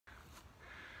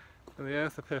The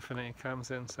Earth Epiphany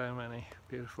comes in so many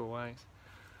beautiful ways.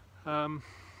 You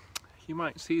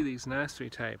might see these nursery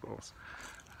tables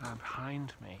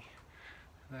behind me.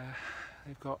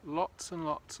 They've got lots and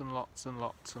lots and lots and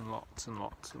lots and lots and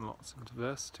lots and lots of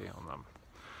diversity on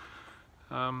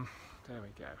them. There we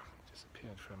go, it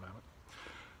disappeared for a moment.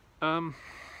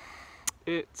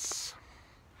 It's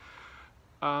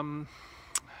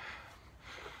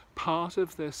part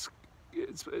of this,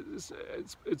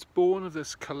 it's born of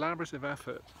this collaborative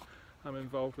effort I'm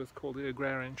involved with called the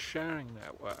Agrarian Sharing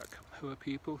Network, who are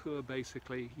people who are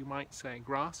basically, you might say,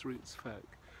 grassroots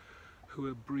folk who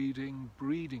are breeding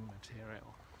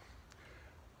material.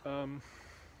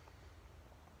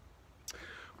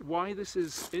 Why this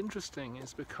is interesting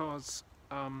is because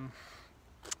a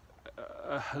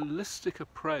holistic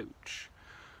approach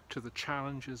to the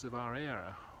challenges of our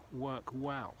era work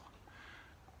well.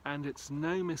 And it's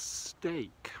no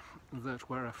mistake that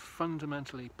we're a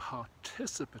fundamentally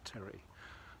participatory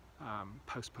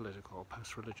post-political,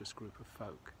 post-religious group of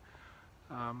folk,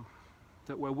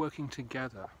 that we're working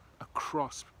together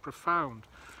across profound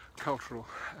cultural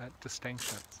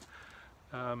distinctions.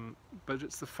 But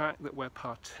it's the fact that we're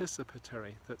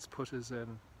participatory that's put us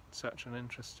in such an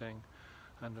interesting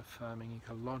and affirming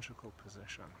ecological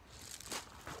position.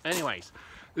 Anyways,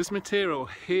 this material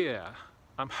here,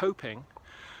 I'm hoping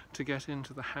to get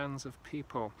into the hands of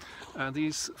people.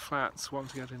 These flats want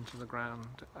to get into the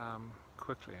ground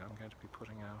quickly. I'm going to be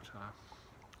putting out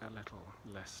a little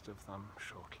list of them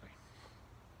shortly.